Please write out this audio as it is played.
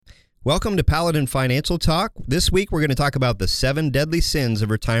Welcome to Paladin Financial Talk. This week we're going to talk about the 7 deadly sins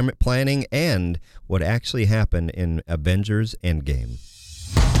of retirement planning and what actually happened in Avengers Endgame.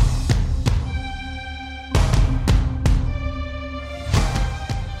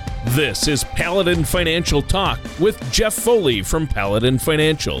 This is Paladin Financial Talk with Jeff Foley from Paladin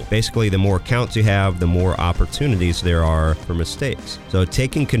Financial. Basically, the more accounts you have, the more opportunities there are for mistakes. So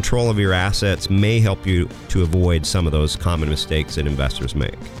taking control of your assets may help you to avoid some of those common mistakes that investors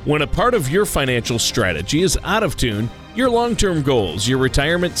make. When a part of your financial strategy is out of tune, your long-term goals, your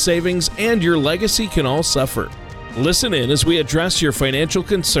retirement savings, and your legacy can all suffer. Listen in as we address your financial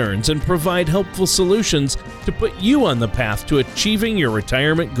concerns and provide helpful solutions to put you on the path to achieving your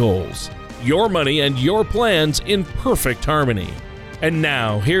retirement goals. Your money and your plans in perfect harmony. And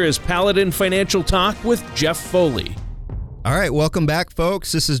now, here is Paladin Financial Talk with Jeff Foley. All right, welcome back,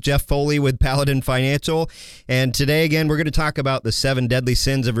 folks. This is Jeff Foley with Paladin Financial. And today, again, we're going to talk about the 7 deadly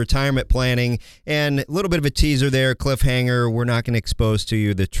sins of retirement planning. And a little bit of a teaser there, cliffhanger. We're not going to expose to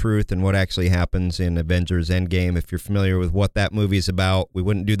you the truth and what actually happens in Avengers Endgame. If you're familiar with what that movie is about, we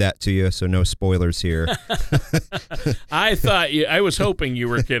wouldn't do that to you, so no spoilers here. I was hoping you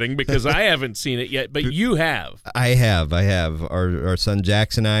were kidding because I haven't seen it yet, but you have. I have. Our son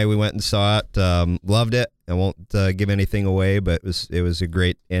Jackson and I, we went and saw it, loved it. I won't give anything away, but it was a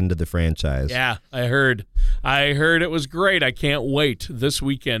great end of the franchise. Yeah, I heard it was great. I can't wait this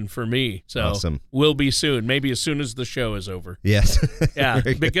weekend for me. So awesome. We'll be soon, maybe as soon as the show is over. Yes. Yeah,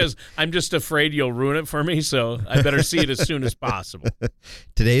 because I'm just afraid you'll ruin it for me, so I better see it as soon as possible.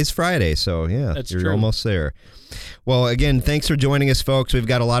 Today's Friday, so yeah, that's you're true. Almost there. Well, again, thanks for joining us, folks. We've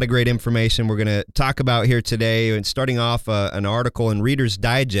got a lot of great information we're going to talk about here today. And starting off an article in Reader's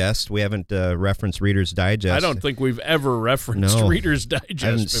Digest. We haven't referenced Reader's Digest. I don't think we've ever referenced Reader's Digest.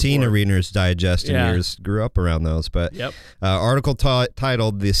 I haven't seen a Reader's Digest in years. Grew up around those. But article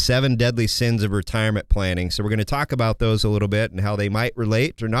titled The 7 Deadly Sins of Retirement Planning. So we're going to talk about those a little bit and how they might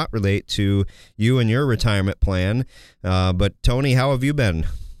relate or not relate to you and your retirement plan. But Tony, how have you been?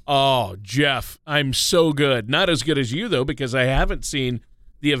 Oh, Jeff, I'm so good. Not as good as you, though, because I haven't seen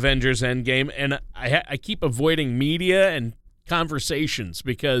the Avengers Endgame, and I keep avoiding media and conversations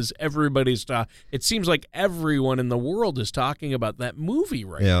because everybody's talking. It seems like everyone in the world is talking about that movie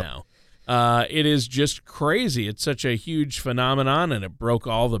right now. It is just crazy. It's such a huge phenomenon, and it broke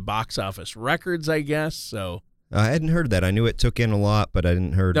all the box office records, I guess, so... I hadn't heard that. I knew it took in a lot, but I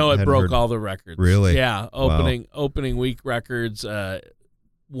didn't heard. No, it broke all the records. Really? Yeah, opening week records,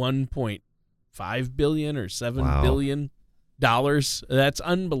 $1.5 billion or $7 billion. That's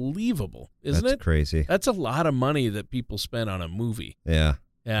unbelievable, isn't it? That's crazy. That's a lot of money that people spend on a movie. Yeah.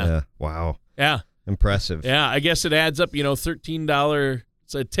 Wow. Yeah. Impressive. Yeah, I guess it adds up, $13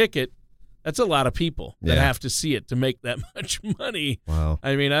 a ticket. That's a lot of people that have to see it to make that much money. Wow.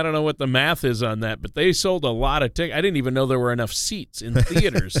 I mean, I don't know what the math is on that, but they sold a lot of tickets. I didn't even know there were enough seats in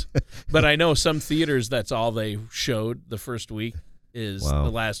theaters. But I know some theaters, that's all they showed the first week. The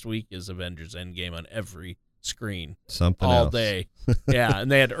last week is Avengers Endgame on every screen. Something all else. day. Yeah,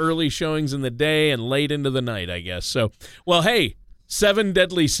 and they had early showings in the day and late into the night, I guess. So, well, hey, 7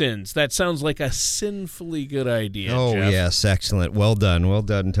 deadly sins. That sounds like a sinfully good idea, Oh, Jeff. yes. Excellent. Well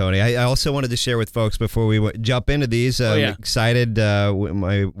done, Tony. I also wanted to share with folks before we jump into these. I'm excited.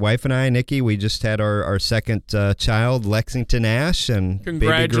 My wife and I, Nikki, we just had our second child, Lexington Ash. And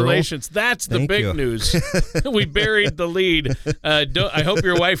congratulations. Baby girl. That's the big news. We buried the lead. I hope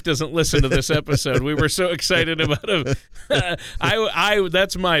your wife doesn't listen to this episode. We were so excited about it.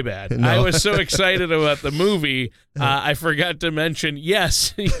 That's my bad. No. I was so excited about the movie. I forgot to mention,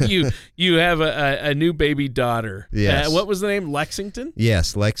 yes, you have a new baby daughter. Yes. What was the name? Lexington?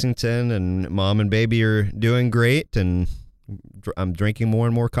 Yes, Lexington, and mom and baby are doing great, and I'm drinking more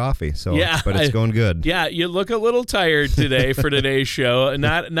and more coffee. So, but it's going good. Yeah, you look a little tired today for today's show.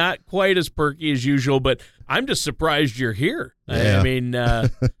 Not quite as perky as usual, but I'm just surprised you're here. Yeah. I mean,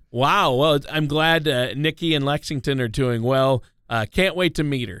 wow. Well, I'm glad Nikki and Lexington are doing well. Can't wait to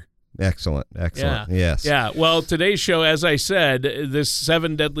meet her. Excellent. Yeah. Yes. Yeah. Well, today's show, as I said, this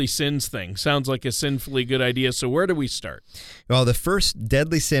 7 deadly sins thing sounds like a sinfully good idea. So where do we start? Well, the first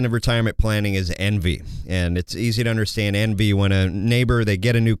deadly sin of retirement planning is envy. And it's easy to understand envy when a neighbor, they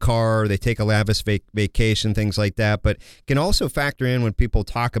get a new car, they take a lavish vacation, things like that. But it can also factor in when people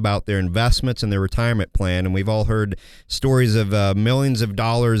talk about their investments and their retirement plan. And we've all heard stories of millions of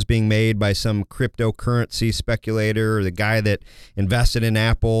dollars being made by some cryptocurrency speculator or the guy that invested in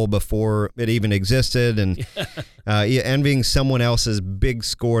Apple before it even existed. And envying someone else's big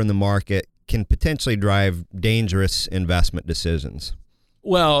score in the market can potentially drive dangerous investment decisions.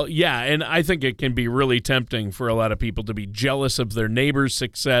 Well, yeah, and I think it can be really tempting for a lot of people to be jealous of their neighbor's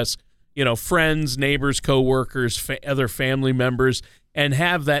success friends, neighbors, coworkers, other family members, and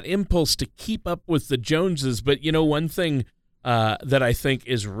have that impulse to keep up with the Joneses. But, one thing that I think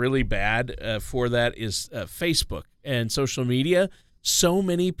is really bad for that is Facebook and social media. So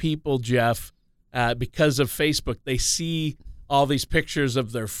many people, Jeff, because of Facebook, they see all these pictures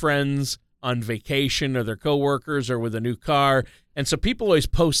of their friends on vacation or their coworkers or with a new car. And so people always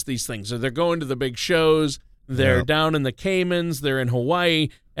post these things. Or they're going to the big shows, they're down in the Caymans, they're in Hawaii.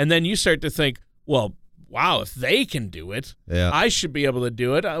 And then you start to think, well, wow, if they can do it, I should be able to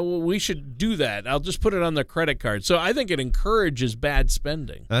do it. We should do that. I'll just put it on the credit card. So I think it encourages bad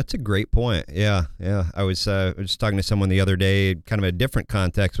spending. That's a great point. Yeah. I was talking to someone the other day, kind of a different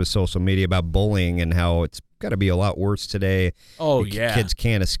context with social media, about bullying and how it's got to be a lot worse today. Oh, yeah. Kids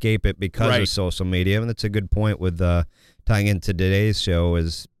can't escape it because of social media. And that's a good point with tying into today's show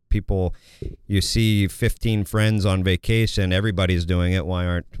is people, you see 15 friends on vacation, everybody's doing it. Why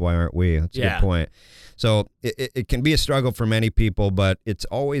aren't we? That's a good point. So it can be a struggle for many people, but it's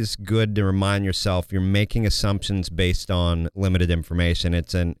always good to remind yourself you're making assumptions based on limited information.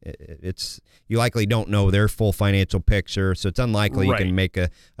 You likely don't know their full financial picture, so it's unlikely you can make a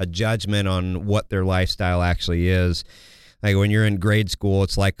judgment on what their lifestyle actually is. Like when you're in grade school,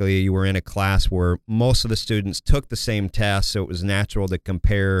 it's likely you were in a class where most of the students took the same test, so it was natural to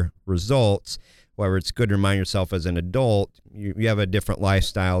compare results. However, it's good to remind yourself as an adult, you have a different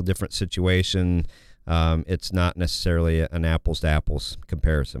lifestyle, different situation. It's not necessarily an apples-to-apples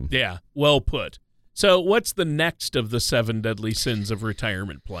comparison. Yeah, well put. So what's the next of the 7 deadly sins of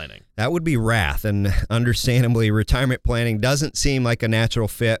retirement planning? That would be wrath. And understandably, retirement planning doesn't seem like a natural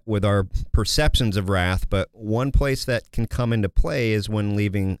fit with our perceptions of wrath, but one place that can come into play is when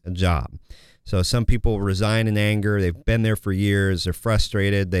leaving a job. So some people resign in anger. They've been there for years. They're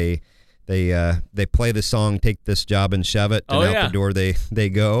frustrated. They play the song "Take This Job and Shove It," and out the door they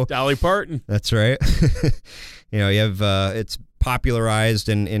go. Dolly Parton. That's right. You have it's popularized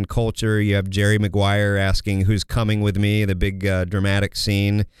in culture. You have Jerry Maguire asking, "Who's coming with me?" The big dramatic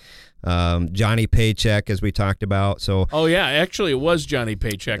scene. Johnny Paycheck, as we talked about. So. Oh yeah, actually it was Johnny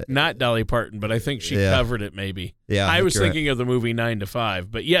Paycheck, not Dolly Parton, but I think she covered it maybe. Yeah, I was thinking of the movie 9 to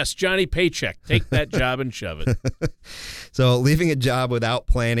 5, but yes, Johnny Paycheck, take that job and shove it. So leaving a job without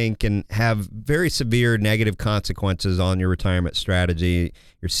planning can have very severe negative consequences on your retirement strategy.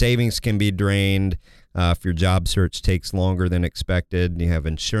 Your savings can be drained. If your job search takes longer than expected, you have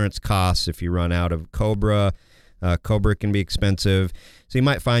insurance costs if you run out of COBRA. COBRA can be expensive. So you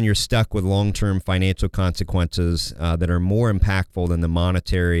might find you're stuck with long-term financial consequences that are more impactful than the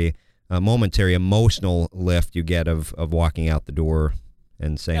momentary emotional lift you get of walking out the door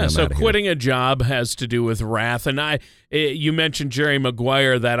and saying, I'm so out of quitting here. a job has to do with wrath. And you mentioned Jerry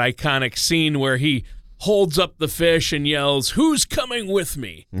Maguire, that iconic scene where he holds up the fish and yells, "Who's coming with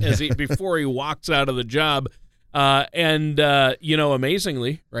me?" before he walks out of the job.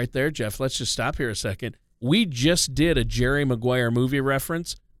 Amazingly, right there, Jeff, let's just stop here a second. We just did a Jerry Maguire movie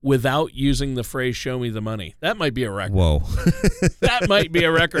reference without using the phrase "show me the money." That might be a record. Whoa. That might be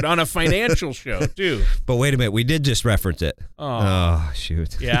a record on a financial show, too. But wait a minute. We did just reference it. Oh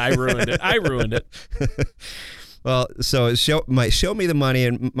shoot. Yeah, I ruined it. Well, so show me the money,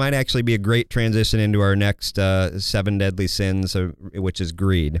 and might actually be a great transition into our next 7 deadly sins, which is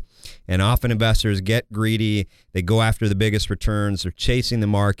greed. And often investors get greedy. They go after the biggest returns. They're chasing the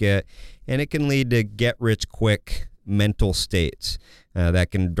market, and it can lead to get-rich-quick mental states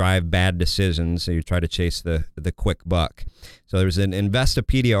that can drive bad decisions. So you try to chase the quick buck. So there's an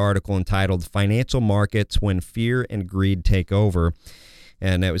Investopedia article entitled "Financial Markets When Fear and Greed Take Over."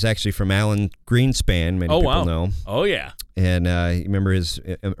 And it was actually from Alan Greenspan. Many people know. Oh, yeah. And you remember his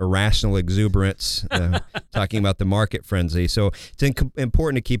irrational exuberance, talking about the market frenzy. So it's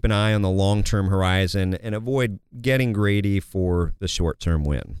important to keep an eye on the long-term horizon and avoid getting greedy for the short-term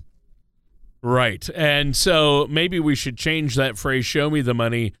win. Right. And so maybe we should change that phrase, "show me the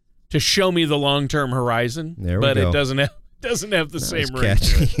money," to "show me the long-term horizon." There we go. But it doesn't have the same ring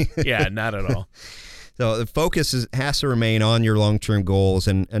to it. Yeah, not at all. So the focus has to remain on your long-term goals.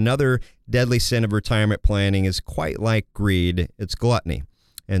 And another deadly sin of retirement planning is quite like greed. It's gluttony.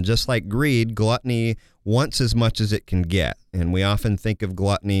 And just like greed, gluttony wants as much as it can get. And we often think of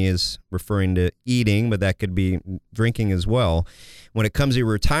gluttony as referring to eating, but that could be drinking as well. When it comes to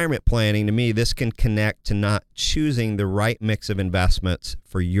retirement planning, to me, this can connect to not choosing the right mix of investments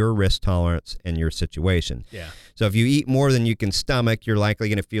for your risk tolerance and your situation. Yeah. So if you eat more than you can stomach, you're likely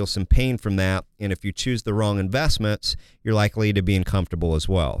going to feel some pain from that. And if you choose the wrong investments, you're likely to be uncomfortable as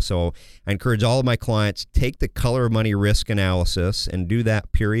well. So I encourage all of my clients, take the color of money risk analysis and do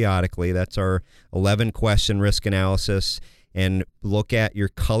that periodically. That's our 11-question risk analysis. and look at your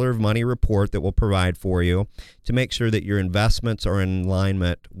Color of Money report that we'll provide for you to make sure that your investments are in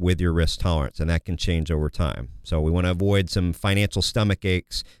alignment with your risk tolerance, and that can change over time. So we want to avoid some financial stomach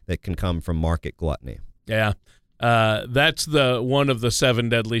aches that can come from market gluttony. Yeah. That's one of the 7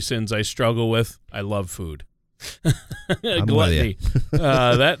 deadly sins I struggle with. I love food. Gluttony.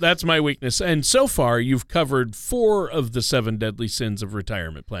 That's my weakness. And so far, you've covered 4 of the 7 deadly sins of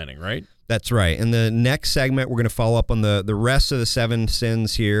retirement planning, right? That's right. In the next segment, we're going to follow up on the rest of the 7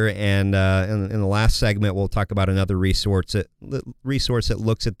 sins here. And in the last segment, we'll talk about another resource that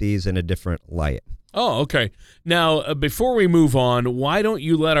looks at these in a different light. Oh, okay. Now, before we move on, why don't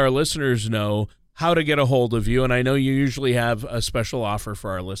you let our listeners know how to get a hold of you? And I know you usually have a special offer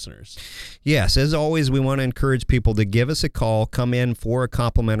for our listeners. Yes, as always, we want to encourage people to give us a call, come in for a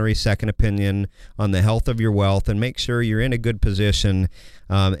complimentary second opinion on the health of your wealth, and make sure you're in a good position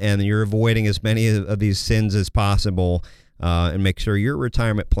and you're avoiding as many of these sins as possible. And make sure your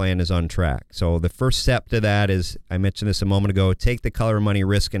retirement plan is on track. So the first step to that is, I mentioned this a moment ago, take the Color of Money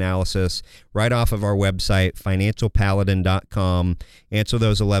risk analysis right off of our website, financialpaladin.com. Answer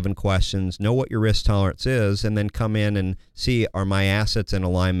those 11 questions, know what your risk tolerance is, and then come in and see, are my assets in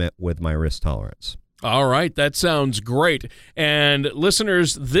alignment with my risk tolerance? All right, that sounds great. And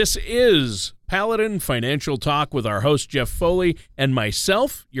listeners, this is Paladin Financial Talk with our host, Jeff Foley, and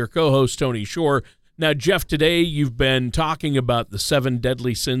myself, your co-host, Tony Shore. Now, Jeff, today you've been talking about the 7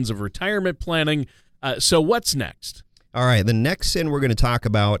 deadly sins of retirement planning. So what's next? All right, the next sin we're going to talk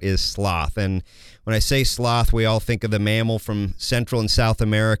about is sloth. And when I say sloth, we all think of the mammal from Central and South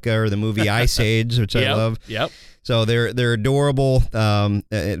America or the movie Ice Age, which I love. Yep. So they're adorable,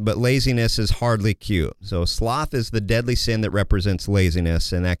 but laziness is hardly cute. So sloth is the deadly sin that represents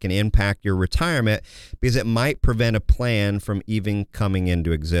laziness, and that can impact your retirement because it might prevent a plan from even coming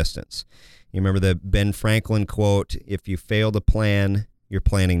into existence. You remember the Ben Franklin quote, if you fail to plan, you're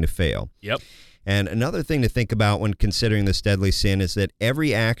planning to fail. Yep. And another thing to think about when considering this deadly sin is that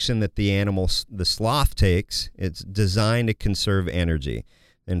every action that the sloth takes, it's designed to conserve energy.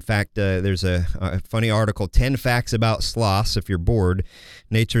 In fact, there's a funny article, 10 Facts About Sloths, if you're bored,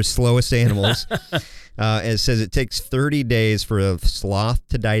 Nature's Slowest Animals. It says it takes 30 days for a sloth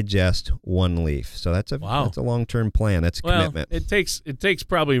to digest 1 leaf. So that's a long-term plan. That's a commitment. It takes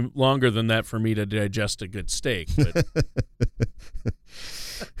probably longer than that for me to digest a good steak. But.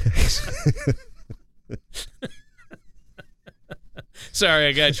 Sorry,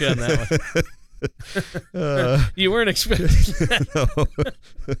 I got you on that one. You weren't expecting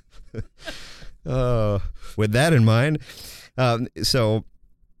that. With that in mind,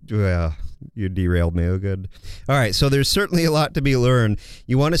 you derailed me. Oh, good. All right, so there's certainly a lot to be learned.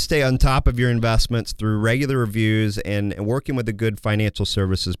 You want to stay on top of your investments through regular reviews and working with a good financial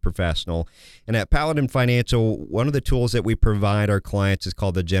services professional. And at Paladin Financial, one of the tools that we provide our clients is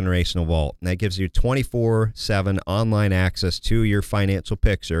called the Generational Vault. And that gives you 24/7 online access to your financial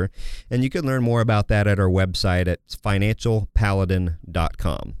picture. And you can learn more about that at our website at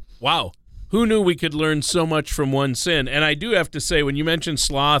financialpaladin.com. Wow. Who knew we could learn so much from one sin? And I do have to say, when you mentioned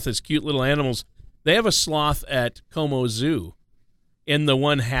sloth as cute little animals, they have a sloth at Como Zoo in the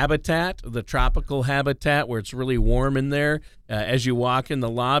one habitat, the tropical habitat where it's really warm in there. As you walk in the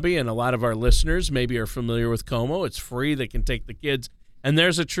lobby, and a lot of our listeners maybe are familiar with Como, it's free. They can take the kids. And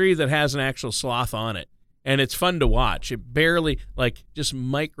there's a tree that has an actual sloth on it. And it's fun to watch. It barely, just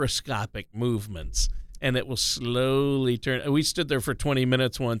microscopic movements. And it will slowly turn. We stood there for 20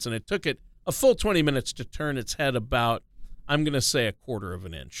 minutes once, and it took it a full 20 minutes to turn its head about, I'm going to say, a quarter of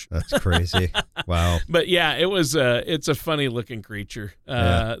an inch. That's crazy. Wow. But yeah, it's a funny looking creature.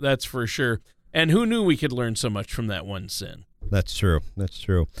 That's for sure. And who knew we could learn so much from that one sin? That's true.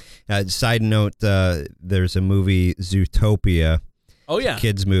 Side note, there's a movie, Zootopia. Oh, yeah.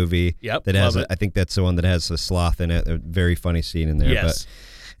 Kids movie. Yep. That has, I think that's the one that has the sloth in it. A very funny scene in there. Yes.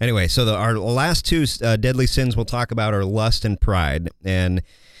 But anyway, so our last 2 deadly sins we'll talk about are lust and pride. And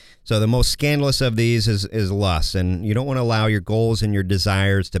so the most scandalous of these is lust, and you don't want to allow your goals and your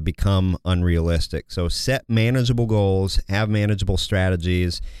desires to become unrealistic. So set manageable goals, have manageable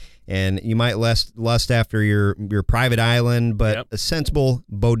strategies, and you might lust after your private island, but a sensible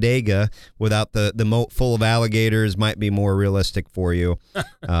bodega without the moat full of alligators might be more realistic for you.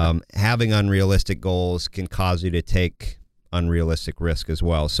 Having unrealistic goals can cause you to take unrealistic risk as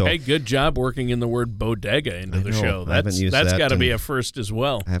well. So, hey, good job working in the word bodega into the show. That's got to be a first as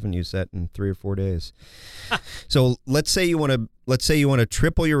well. I haven't used that in 3 or 4 days. So let's say you want to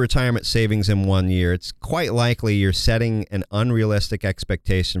triple your retirement savings in 1 year. It's quite likely you're setting an unrealistic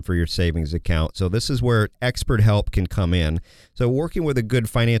expectation for your savings account. So this is where expert help can come in. So working with a good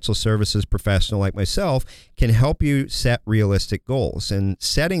financial services professional like myself can help you set realistic goals. And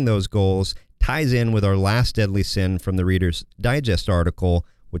setting those goals ties in with our last deadly sin from the Reader's Digest article,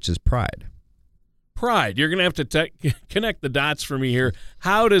 which is pride. Pride. You're going to have to connect the dots for me here.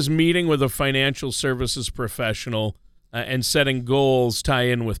 How does meeting with a financial services professional and setting goals tie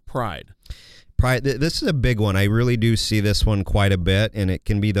in with pride? Pride. This is a big one. I really do see this one quite a bit, and it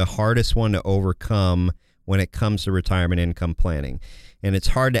can be the hardest one to overcome when it comes to retirement income planning. And it's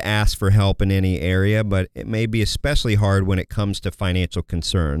hard to ask for help in any area, but it may be especially hard when it comes to financial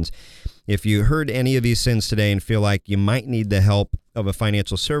concerns. If you heard any of these sins today and feel like you might need the help of a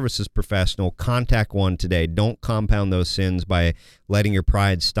financial services professional, contact one today. Don't compound those sins by letting your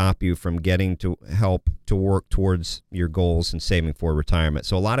pride stop you from getting to help to work towards your goals and saving for retirement.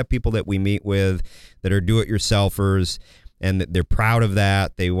 So a lot of people that we meet with that are do-it-yourselfers, and they're proud of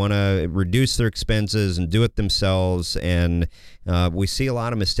that. They want to reduce their expenses and do it themselves. And we see a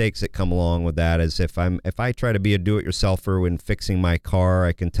lot of mistakes that come along with that. As if I try to be a do-it-yourselfer when fixing my car,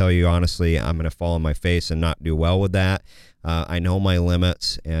 I can tell you honestly, I'm going to fall on my face and not do well with that. I know my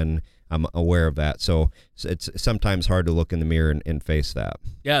limits, and I'm aware of that. So it's sometimes hard to look in the mirror and face that.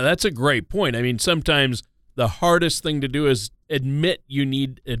 Yeah, that's a great point. I mean, sometimes the hardest thing to do is admit you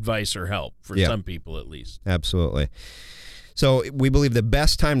need advice or help, for some people at least. Absolutely. So we believe the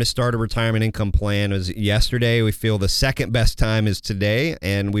best time to start a retirement income plan was yesterday. We feel the second best time is today,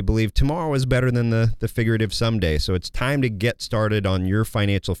 and we believe tomorrow is better than the figurative someday. So it's time to get started on your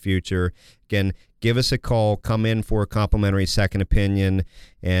financial future. Again, give us a call, come in for a complimentary second opinion,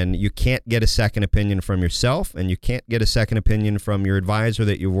 and you can't get a second opinion from yourself, and you can't get a second opinion from your advisor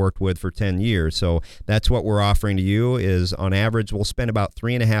that you've worked with for 10 years. So that's what we're offering to you is, on average, we'll spend about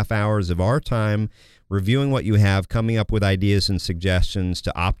 3.5 hours of our time reviewing what you have, coming up with ideas and suggestions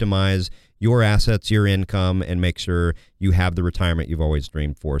to optimize your assets, your income, and make sure you have the retirement you've always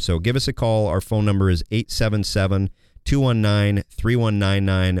dreamed for. So give us a call. Our phone number is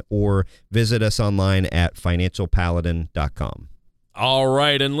 877-219-3199, or visit us online at financialpaladin.com. All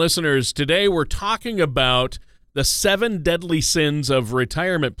right, and listeners, today we're talking about the 7 deadly sins of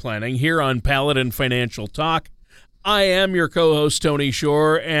retirement planning here on Paladin Financial Talk. I am your co-host, Tony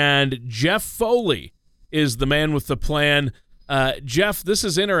Shore, and Jeff Foley is the man with the plan. Jeff, this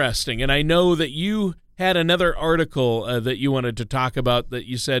is interesting, and I know that you had another article that you wanted to talk about that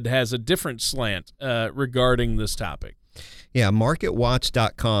you said has a different slant regarding this topic. Yeah,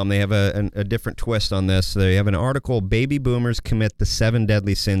 MarketWatch.com, they have a different twist on this. They have an article, Baby Boomers Commit the 7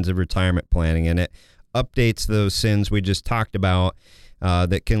 Deadly Sins of Retirement Planning, and it updates those sins we just talked about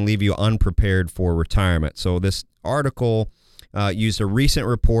that can leave you unprepared for retirement. So this article used a recent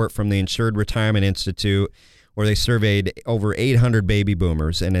report from the Insured Retirement Institute where they surveyed over 800 baby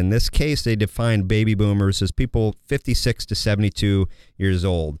boomers. And in this case, they defined baby boomers as people 56 to 72 years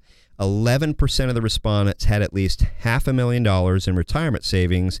old. 11% of the respondents had at least $500,000 in retirement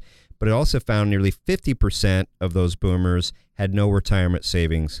savings, but it also found nearly 50% of those boomers had no retirement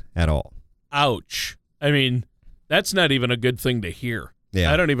savings at all. Ouch. I mean, that's not even a good thing to hear.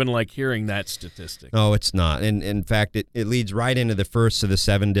 Yeah. I don't even like hearing that statistic. Oh, it's not. And in fact, it leads right into the first of the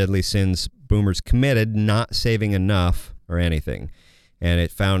 7 deadly sins boomers committed, not saving enough or anything. And it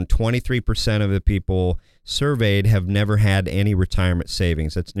found 23% of the people surveyed have never had any retirement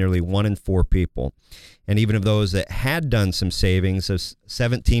savings. That's nearly 1 in 4 people. And even of those that had done some savings,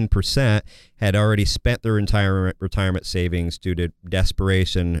 17% had already spent their entire retirement savings due to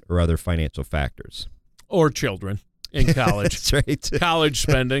desperation or other financial factors. Or children in college. That's right. College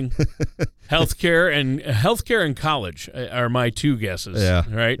spending, healthcare and college are my 2 guesses. Yeah.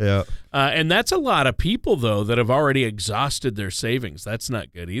 Right. Yeah. And that's a lot of people though that have already exhausted their savings. That's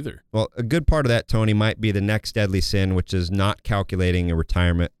not good either. Well, a good part of that, Tony, might be the next deadly sin, which is not calculating a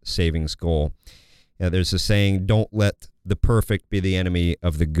retirement savings goal. There's a saying, don't let the perfect be the enemy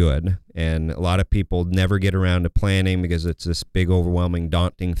of the good. And a lot of people never get around to planning because it's this big, overwhelming,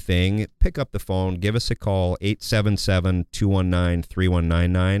 daunting thing. Pick up the phone, give us a call,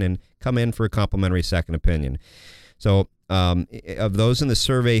 877-219-3199, and come in for a complimentary second opinion. So of those in the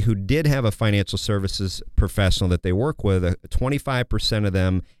survey who did have a financial services professional that they work with, 25% of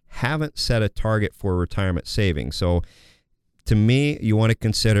them haven't set a target for retirement savings. So to me, you want to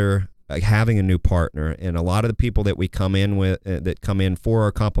consider having a new partner. And a lot of the people that we come in with, that come in for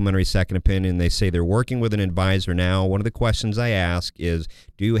our complimentary second opinion, they say they're working with an advisor now. One of the questions I ask is,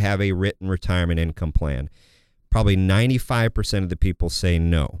 do you have a written retirement income plan? Probably 95% of the people say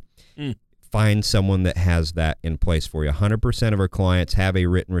no. Find someone that has that in place for you. 100% of our clients have a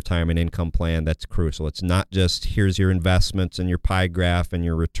written retirement income plan. That's crucial. It's not just here's your investments and your pie graph and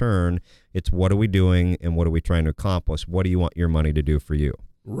your return. It's what are we doing and what are we trying to accomplish? What do you want your money to do for you?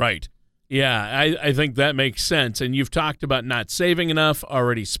 Right. Yeah, I think that makes sense. And you've talked about not saving enough,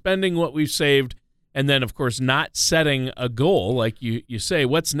 already spending what we've saved, and then, of course, not setting a goal, like you say.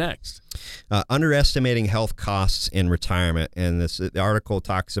 What's next? Underestimating health costs in retirement. And the article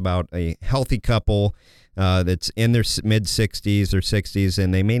talks about a healthy couple that's in their mid-60s or 60s,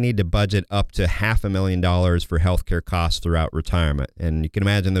 and they may need to budget up to $500,000 for healthcare costs throughout retirement. And you can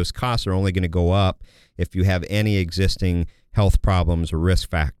imagine those costs are only going to go up if you have any existing health problems or risk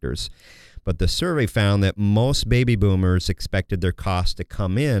factors. But the survey found that most baby boomers expected their costs to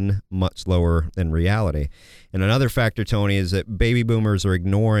come in much lower than reality. And another factor, Tony, is that baby boomers are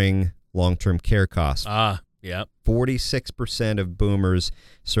ignoring long-term care costs. Yeah. 46% of boomers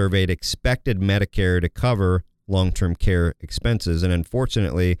surveyed expected Medicare to cover long-term care expenses. And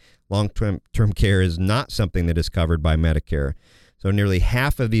unfortunately, long-term care is not something that is covered by Medicare. So nearly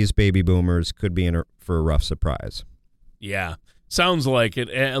half of these baby boomers could be in for a rough surprise. Yeah. Sounds like it.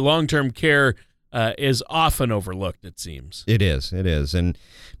 Long-term care is often overlooked, it seems. It is. And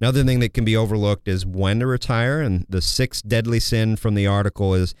another thing that can be overlooked is when to retire. And the sixth deadly sin from the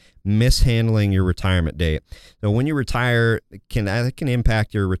article is mishandling your retirement date. So when you retire, it can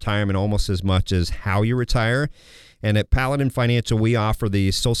impact your retirement almost as much as how you retire. And at Paladin Financial, we offer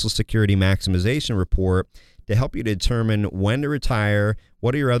the Social Security Maximization Report to help you determine when to retire,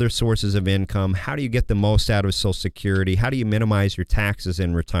 what are your other sources of income, how do you get the most out of Social Security, how do you minimize your taxes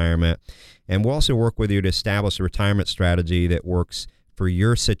in retirement, and we'll also work with you to establish a retirement strategy that works for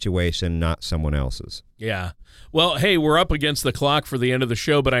your situation, not someone else's. Yeah. Well, hey, we're up against the clock for the end of the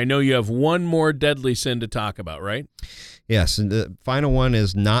show, but I know you have one more deadly sin to talk about, right? Yes, and the final one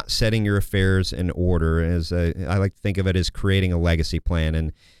is not setting your affairs in order. As I like to think of it as creating a legacy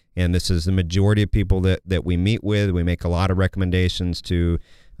plan, and this is the majority of people that we meet with. We make a lot of recommendations to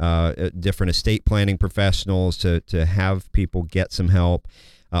different estate planning professionals to have people get some help.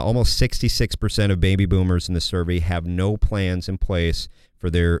 Almost 66% of baby boomers in the survey have no plans in place for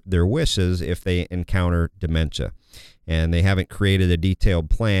their wishes if they encounter dementia. And they haven't created a detailed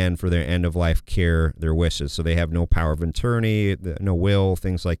plan for their end-of-life care, their wishes. So they have no power of attorney, no will,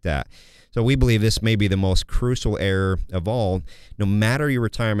 things like that. So we believe this may be the most crucial error of all. No matter your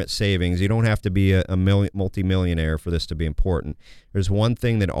retirement savings, you don't have to be a multimillionaire for this to be important. There's one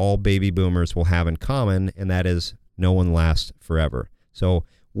thing that all baby boomers will have in common, and that is no one lasts forever. So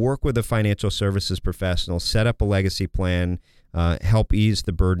work with a financial services professional, set up a legacy plan, help ease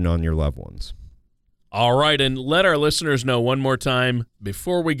the burden on your loved ones. All right, and let our listeners know one more time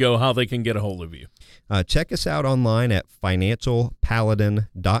before we go how they can get a hold of you. Check us out online at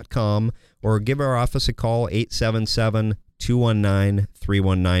financialpaladin.com or give our office a call,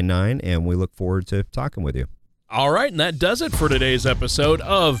 877-219-3199, and we look forward to talking with you. All right, and that does it for today's episode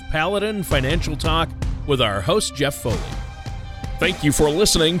of Paladin Financial Talk with our host, Jeff Foley. Thank you for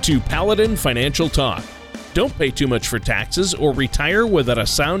listening to Paladin Financial Talk. Don't pay too much for taxes or retire without a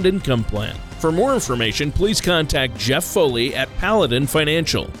sound income plan. For more information, please contact Jeff Foley at Paladin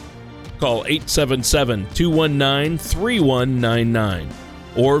Financial. Call 877-219-3199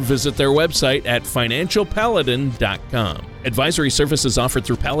 or visit their website at financialpaladin.com. Advisory services offered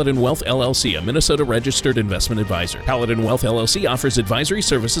through Paladin Wealth LLC, a Minnesota-registered investment advisor. Paladin Wealth LLC offers advisory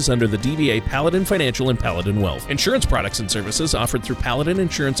services under the DBA Paladin Financial and Paladin Wealth. Insurance products and services offered through Paladin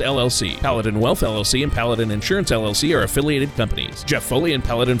Insurance LLC. Paladin Wealth LLC and Paladin Insurance LLC are affiliated companies. Jeff Foley and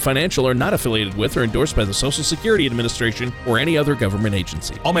Paladin Financial are not affiliated with or endorsed by the Social Security Administration or any other government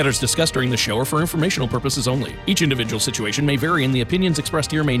agency. All matters discussed during the show are for informational purposes only. Each individual situation may vary, and the opinions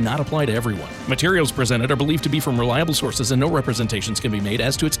expressed here may not apply to everyone. Materials presented are believed to be from reliable sources, and no representations can be made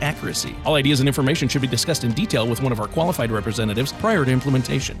as to its accuracy. All ideas and information should be discussed in detail with one of our qualified representatives prior to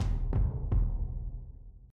implementation.